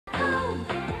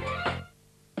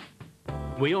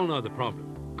We all know the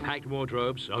problem. Packed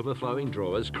wardrobes, overflowing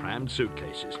drawers, crammed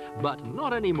suitcases. But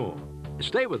not anymore.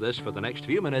 Stay with us for the next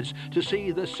few minutes to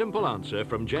see the simple answer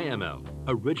from JML.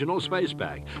 Original Space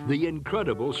Bag, the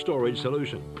incredible storage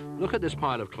solution. Look at this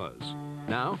pile of clothes.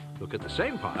 Now, look at the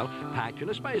same pile packed in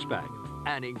a space bag.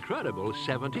 An incredible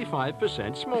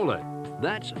 75% smaller.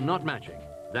 That's not magic.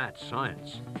 That's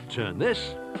science. Turn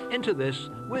this into this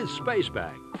with Space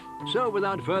Bag. So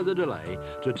without further delay,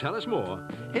 to tell us more,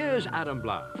 here's Adam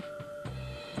Blau.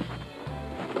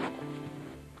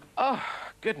 Oh,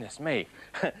 goodness me.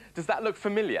 Does that look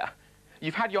familiar?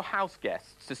 You've had your house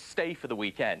guests to stay for the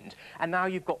weekend, and now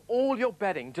you've got all your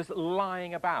bedding just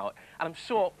lying about. And I'm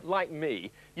sure, like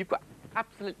me, you've got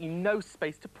absolutely no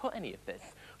space to put any of this.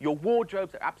 Your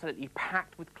wardrobes are absolutely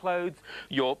packed with clothes.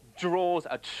 Your drawers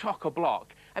are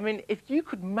chock-a-block. I mean, if you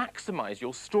could maximize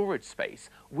your storage space,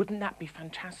 wouldn't that be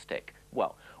fantastic?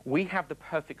 Well, we have the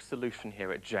perfect solution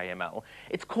here at JML.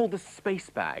 It's called the Space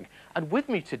Bag. And with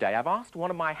me today, I've asked one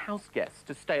of my house guests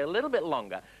to stay a little bit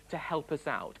longer to help us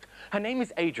out. Her name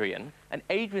is Adrian, and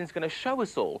Adrian's going to show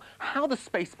us all how the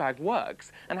Space Bag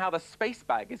works and how the Space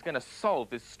Bag is going to solve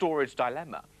this storage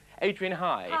dilemma. Adrian,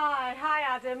 hi. Hi,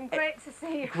 Adam. Great to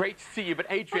see you. Great to see you, but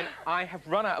Adrian, I have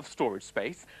run out of storage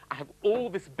space. I have all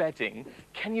this bedding.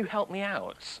 Can you help me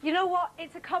out? You know what?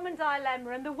 It's a common dilemma,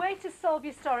 and the way to solve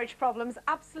your storage problems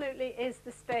absolutely is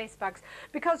the space bags.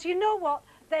 Because you know what?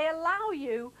 They allow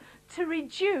you to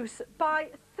reduce by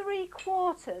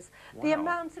 3/4 the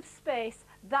amount of space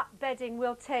that bedding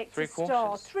will take to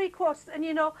store. 3/4, and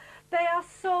you know, they are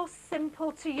so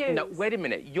simple to use. Now, wait a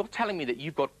minute. You're telling me that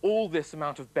you've got all this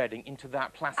amount of bedding into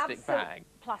that plastic bag?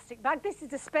 Plastic bag. This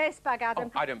is a space bag,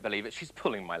 Adam. Oh, I don't believe it. She's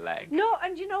pulling my leg. No,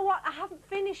 and you know what? I haven't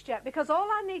finished yet, because all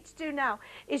I need to do now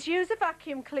is use a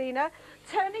vacuum cleaner,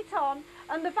 turn it on,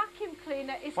 and the vacuum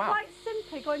cleaner is quite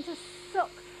simply going to suck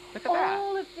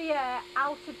all of the air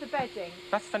out of the bedding.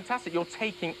 That's fantastic. You're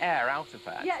taking air out of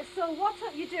that. Yeah, so what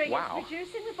you're doing is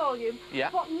reducing the volume. Yeah.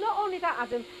 But not only that,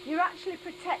 Adam, you're actually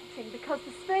protecting, because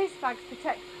the space bags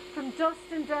protect from dust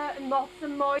and dirt and moths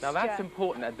and moisture. Now, that's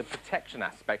important at the protection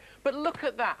aspect. But look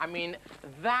at that. I mean,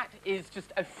 that is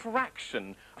just a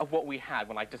fraction of what we had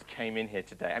when I just came in here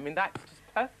today. I mean, that's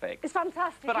just perfect. It's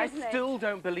fantastic, but isn't it? I still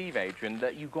don't believe, Adrian,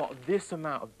 that you got this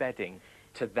amount of bedding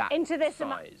to that into this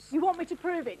size. You want me to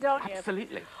prove it, don't you?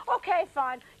 Absolutely. OK,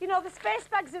 fine. You know, the space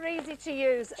bags are easy to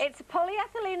use. It's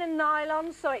polyethylene and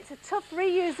nylon, so it's a tough,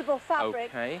 reusable fabric.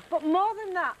 OK. But more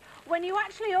than that, when you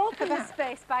actually open the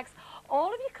space bags,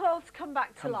 all of your clothes come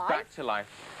back to life. Back to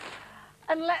life.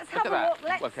 And let's have a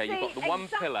look. Let's see you've got the one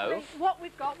pillow. What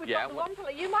we've got. We've got the one pillow.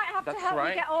 You might have to help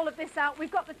me get all of this out.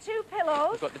 We've got the 2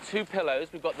 pillows. We've got the 2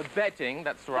 pillows. We've got the bedding.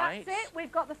 That's right. That's it.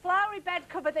 We've got the flowery bed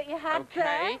cover that you had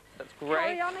there. OK, that's great.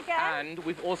 Carry on again. And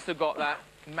we've also got that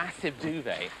massive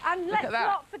duvet. And let's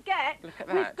not forget,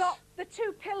 we've got the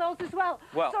 2 pillows as well.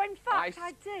 Well, so in fact,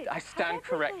 I stand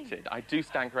corrected. I do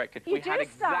stand corrected. We had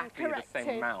exactly the same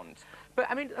amount. But,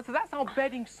 I mean, so that's our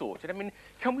bedding sorted. I mean,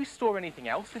 can we store anything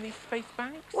else in these space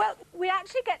bags? Well, we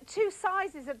actually get 2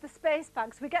 sizes of the space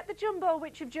bags. We get the jumbo,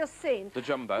 which you've just seen. The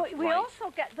jumbo, but we also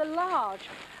get the large.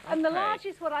 And the large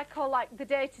is what I call, like, the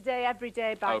day-to-day,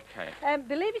 everyday bag. OK.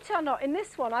 Believe it or not, in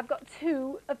this one, I've got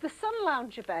 2 of the sun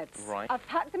lounger beds. Right. I've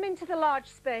packed them into the large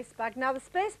space bag. Now, the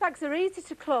space bags are easy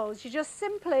to close. You just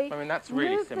simply that's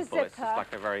really move simple. the zipper It's just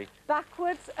like a very...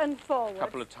 backwards and forwards. A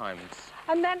couple of times.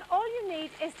 And then all you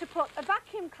need is to put a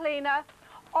vacuum cleaner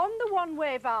on the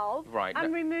one-way valve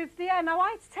and remove the air. Now,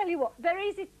 I tell you what, they're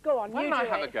easy. Go on, Why don't I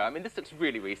have a go? I mean, this looks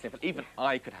really, really simple. Even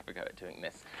I could have a go at doing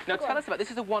this. Now, tell us about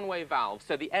this. Is a one-way valve,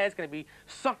 so the air's going to be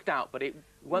sucked out, but it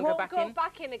won't go back in? Won't go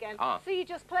back in again. So you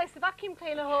just place the vacuum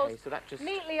cleaner hose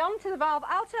neatly onto the valve.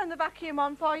 I'll turn the vacuum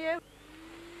on for you.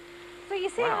 So you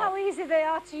see how easy they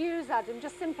are to use, Adam?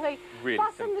 Just simply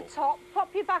fasten the top,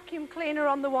 pop your vacuum cleaner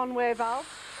on the one-way valve,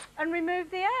 and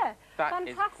remove the air. That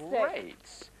is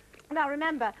great. Now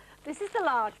remember, this is the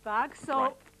large bag,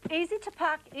 so easy to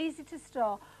pack, easy to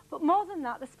store. But more than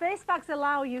that, the space bags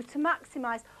allow you to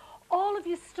maximise all of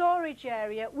your storage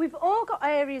area. We've all got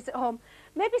areas at home,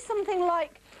 maybe something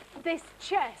like this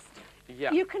chest.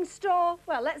 Yeah. You can store,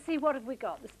 well, let's see, what have we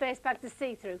got? The space bags are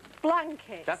see-through.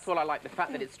 Blankets. That's what I like, the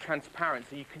fact that it's transparent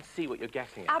so you can see what you're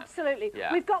getting at. Absolutely.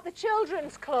 Yeah. We've got the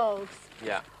children's clothes.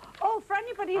 Yeah. Oh, for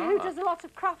anybody who does a lot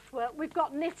of craft work, we've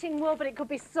got knitting wool, but it could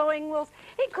be sewing wools.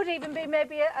 It could even be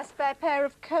maybe a spare pair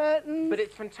of curtains. But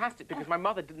it's fantastic because my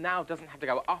mother now doesn't have to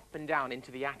go up and down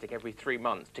into the attic every 3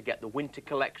 months to get the winter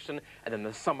collection and then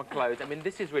the summer clothes. I mean,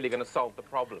 this is really going to solve the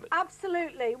problem.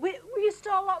 Absolutely. We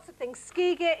store lots of things,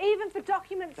 ski gear, even for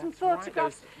documents and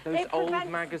photographs. Right, those old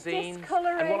magazines.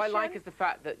 And what I like is the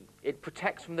fact that it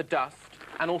protects from the dust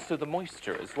and also the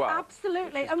moisture as well.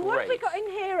 Absolutely. And what have we got in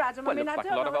here, Adam? Well, it looks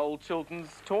like a lot of old children's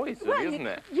toys, really, isn't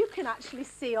it? You can actually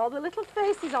see all the little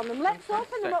faces on them. Let's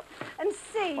open them up and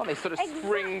see. Well, they sort of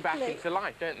spring back into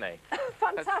life, don't they?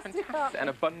 Fantastic. That's fantastic. An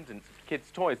abundance of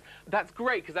kids' toys. That's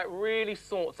great, because that really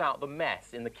sorts out the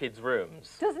mess in the kids'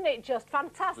 rooms. Doesn't it just?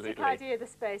 Fantastic Absolutely. idea, the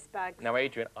space bags. Now,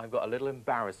 Adrian, I've got a little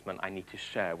embarrassment I need to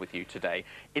share with you today.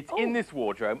 It's in this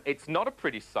wardrobe. It's not a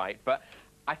pretty sight, but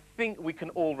I think we can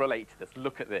all relate to this.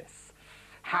 Look at this.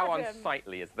 How Adam,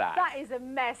 unsightly is that? That is a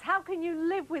mess. How can you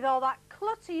live with all that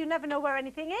clutter? You never know where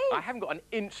anything is. I haven't got an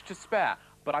inch to spare,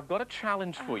 but I've got a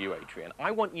challenge for you, Adrian. I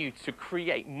want you to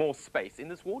create more space in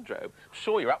this wardrobe.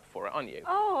 Sure, you're up for it, aren't you?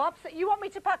 Oh, absolutely. You want me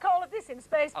to pack all of this in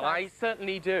space bags? I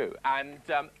certainly do. And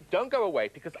don't go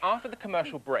away, because after the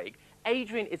commercial break,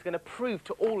 Adrian is going to prove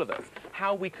to all of us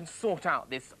how we can sort out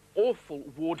this awful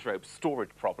wardrobe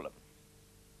storage problem.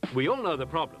 We all know the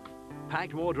problem.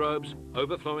 Packed wardrobes,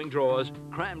 overflowing drawers,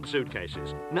 crammed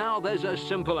suitcases. Now there's a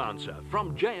simple answer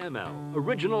from JML.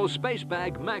 Original Space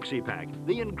Bag Maxi Pack,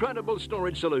 the incredible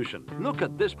storage solution. Look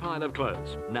at this pile of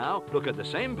clothes. Now look at the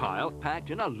same pile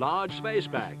packed in a large space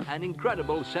bag, an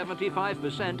incredible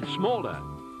 75% smaller.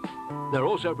 They're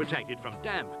also protected from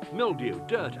damp, mildew,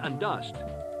 dirt and dust.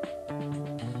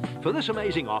 For this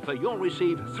amazing offer, you'll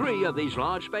receive 3 of these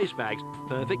large space bags,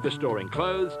 perfect for storing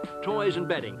clothes, toys and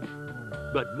bedding.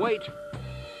 But wait,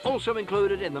 also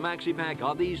included in the maxi pack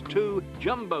are these 2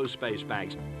 jumbo space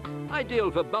bags,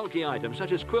 ideal for bulky items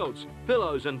such as quilts,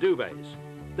 pillows and duvets.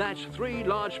 That's 3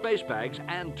 large space bags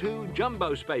and 2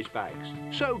 jumbo space bags.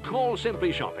 So call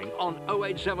Simply Shopping on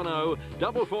 0870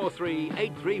 443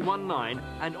 8319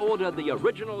 and order the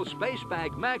original Space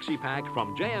Bag Maxi Pack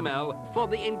from JML for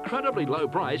the incredibly low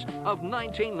price of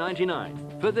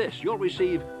 $19.99. For this, you'll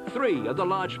receive 3 of the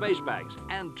large space bags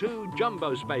and 2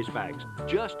 jumbo space bags.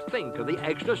 Just think of the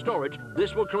extra storage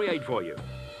this will create for you.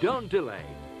 Don't delay.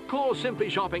 Call Simply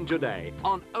Shopping today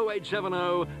on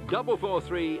 0870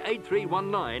 443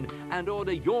 8319 and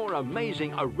order your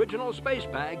amazing original space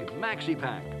bag maxi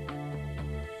pack.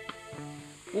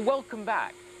 Well, welcome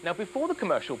back. Now, before the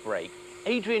commercial break,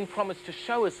 Adrian promised to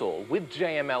show us all with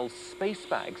JML's space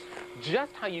bags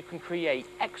just how you can create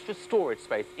extra storage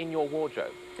space in your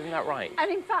wardrobe. Isn't that right?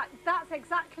 And in fact, that's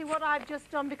exactly what I've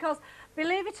just done, because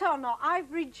believe it or not,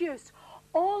 I've reduced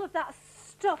all of that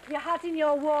stuff you had in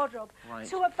your wardrobe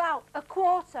to about a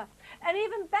quarter. And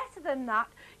even better than that,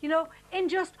 you know, in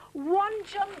just 1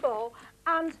 jumbo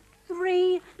and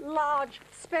 3 large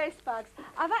space bags,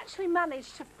 I've actually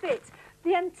managed to fit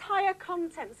the entire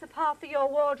contents of half of your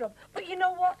wardrobe. But you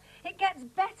know what? It gets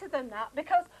better than that,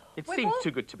 because it seems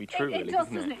too good to be true, really,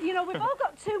 doesn't it? You know, we've all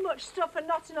got too much stuff and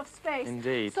not enough space.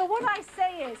 Indeed. So what I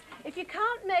say is, if you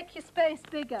can't make your space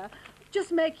bigger,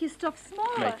 just make your stuff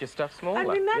smaller. Make your stuff smaller. And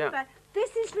remember,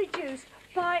 this is reduced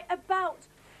by about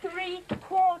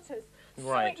 3/4.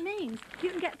 Right. So it means you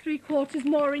can get 3/4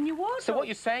 more in your wardrobe. So what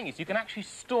you're saying is you can actually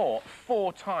store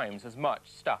 4 times as much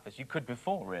stuff as you could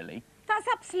before, really. That's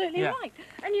absolutely right.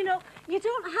 And, you know, you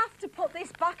don't have to put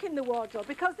this back in the wardrobe,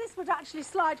 because this would actually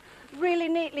slide really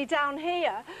neatly down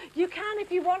here. You can, if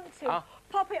you want to,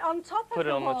 pop it on top of the wardrobe. Put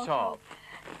it on the top.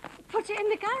 Put it in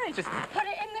the garage. Put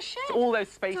it in the shed. It's all those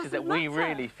spaces Doesn't that we matter.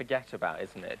 really forget about,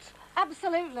 isn't it?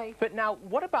 Absolutely. But now,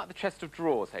 what about the chest of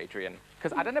drawers, Adrian?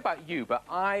 Because I don't know about you, but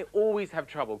I always have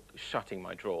trouble shutting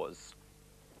my drawers.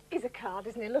 He's a card,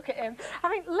 isn't he? Look at him. I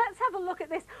mean, let's have a look at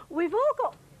this. We've all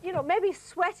got, you know, maybe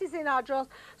sweaters in our drawers,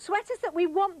 sweaters that we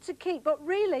want to keep, but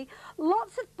really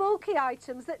lots of bulky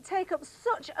items that take up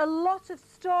such a lot of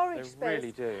storage space. They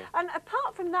really do. And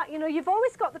apart from that, you know, you've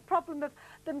always got the problem of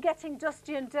them getting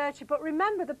dusty and dirty, but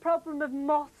remember the problem of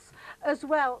moths as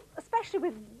well, especially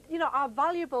with, you know, our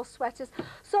valuable sweaters.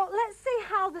 So let's see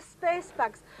how the space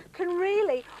bags can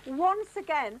really, once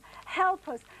again, help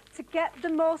us to get the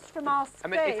most from our space. I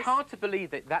mean, it's hard to believe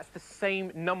that that's the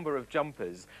same number of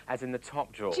jumpers as in the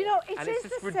top drawer. Do you know, and it's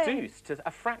just reduced to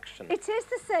a fraction. It is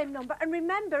the same number. And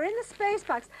remember, in the space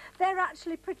bags, they're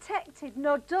actually protected.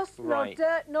 No dust, no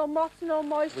dirt, no moth, no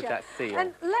moisture. With that seal.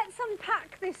 And let's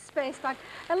unpack this space bag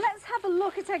and let's have a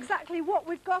look at exactly what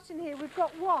we've got in here. We've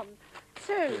got 1,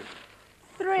 2,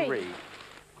 3,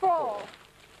 4,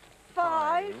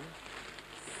 5,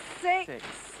 6,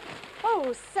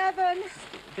 Oh, 7.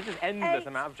 This is endless 8,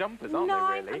 amount of jumpers, aren't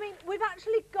 9. they, really? I mean, we've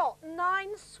actually got 9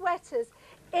 sweaters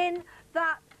in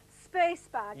that space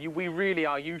bag. We really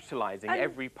are utilising And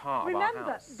every part of our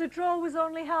remember, house. the drawer was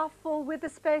only half full with the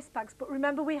space bags, but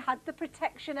remember we had the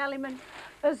protection element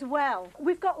as well.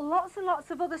 We've got lots and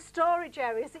lots of other storage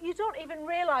areas that you don't even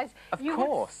realise you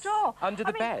would store. Under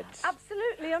the bed.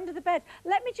 Absolutely, under the bed.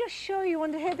 Let me just show you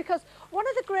under here, because one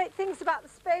of the great things about the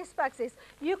space bags is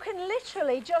you can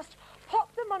literally just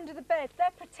pop them under the bed. They're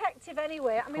protective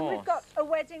anyway. I mean, we've got a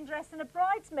wedding dress and a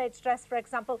bridesmaid's dress, for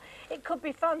example. It could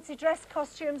be fancy dress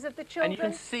costumes of the children. And you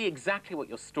can see exactly what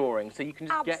you're storing, so you can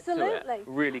just get to it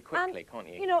really quickly, can't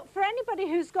you? You know, for anybody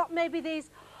who's got maybe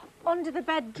these under the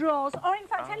bed drawers, or in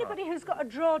fact anybody who's got a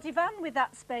drawer divan with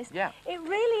that space, it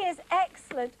really is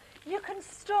excellent. You can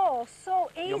store so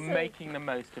easily. You're making the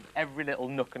most of every little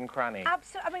nook and cranny.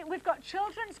 Absolutely. I mean, we've got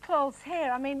children's clothes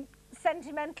here. I mean,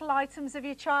 sentimental items of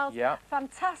your child.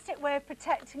 Fantastic way of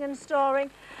protecting and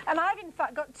storing. And I've in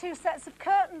fact got 2 sets of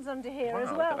curtains under here as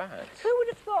well. Look at that. Who would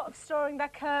have thought of storing their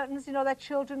curtains, you know, their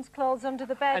children's clothes under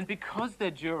the bed? And because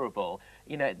they're durable,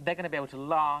 you know, they're going to be able to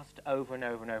last over and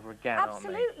over and over again, aren't they?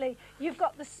 Absolutely. You've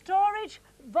got the storage,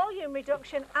 volume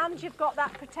reduction, and you've got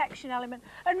that protection element.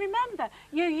 And remember,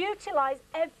 you utilise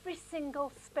every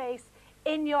single space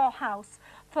in your house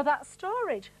for that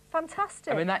storage.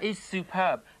 Fantastic. I mean, that is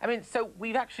superb. I mean, so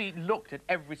we've actually looked at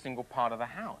every single part of the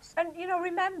house. And, you know,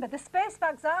 remember, the space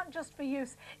bags aren't just for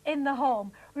use in the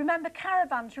home. Remember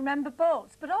caravans, remember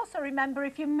boats, but also remember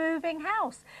if you're moving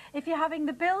house, if you're having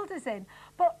the builders in.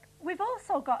 But we've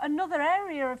also got another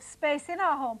area of space in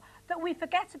our home that we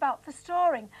forget about for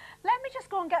storing. Let me just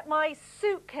go and get my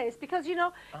suitcase, because, you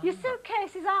know, your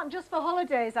suitcases aren't just for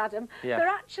holidays, Adam. They're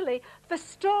actually for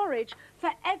storage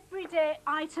for everyday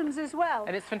items as well.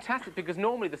 And it's fantastic, because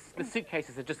normally the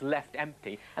suitcases are just left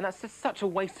empty, and that's just such a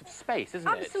waste of space,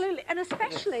 isn't it? Absolutely, and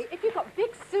especially if you've got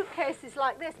big suitcases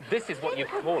like this. This is what you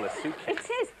call a suitcase. It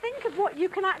is. Think of what you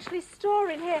can actually store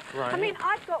in here. Right. I mean,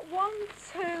 I've got 1,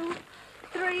 2,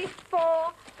 3,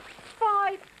 4,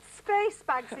 5 space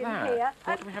bags in here.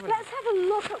 And let's have a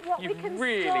look at what we can store.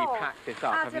 You've really packed this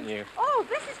up, haven't you? Oh,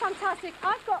 this is fantastic.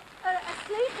 I've got a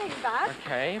sleeping bag.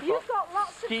 Okay. You've got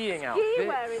lots of ski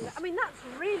wear in there. I mean, that's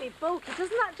really bulky. Doesn't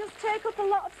that just take up a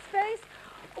lot of space?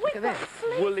 We've got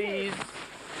sleeping. Woolies,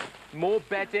 more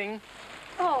bedding.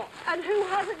 Oh, and who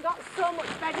hasn't got so much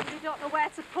bedding you don't know where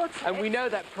to put it? And we know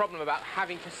that problem about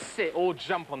having to sit or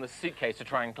jump on the suitcase to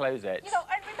try and close it. You know,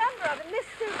 and remember, Adam, this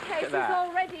suitcase is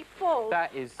already full.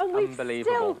 That is unbelievable. And we've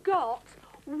still got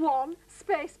 1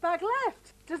 space bag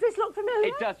left. Does this look familiar?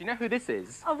 It does. You know who this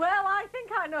is? Oh, well, I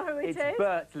think I know who it is. It's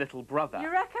Bert's little brother.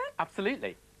 You reckon?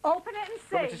 Absolutely. Open it and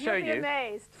see. Want me to show You'll be you?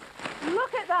 amazed.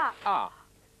 Look at that.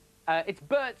 It's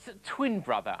Bert's twin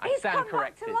brother. I stand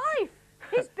corrected. He's come back to life.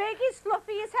 He's big, he's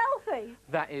fluffy, he's healthy.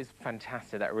 That is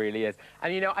fantastic, that really is.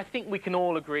 And, you know, I think we can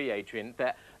all agree, Adrian,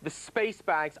 that the space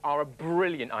bags are a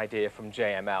brilliant idea from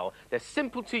JML. They're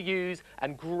simple to use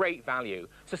and great value.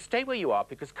 So stay where you are,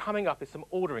 because coming up is some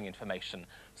ordering information.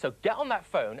 So get on that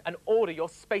phone and order your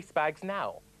space bags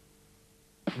now.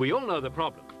 We all know the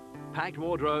problem. Packed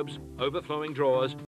wardrobes, overflowing drawers,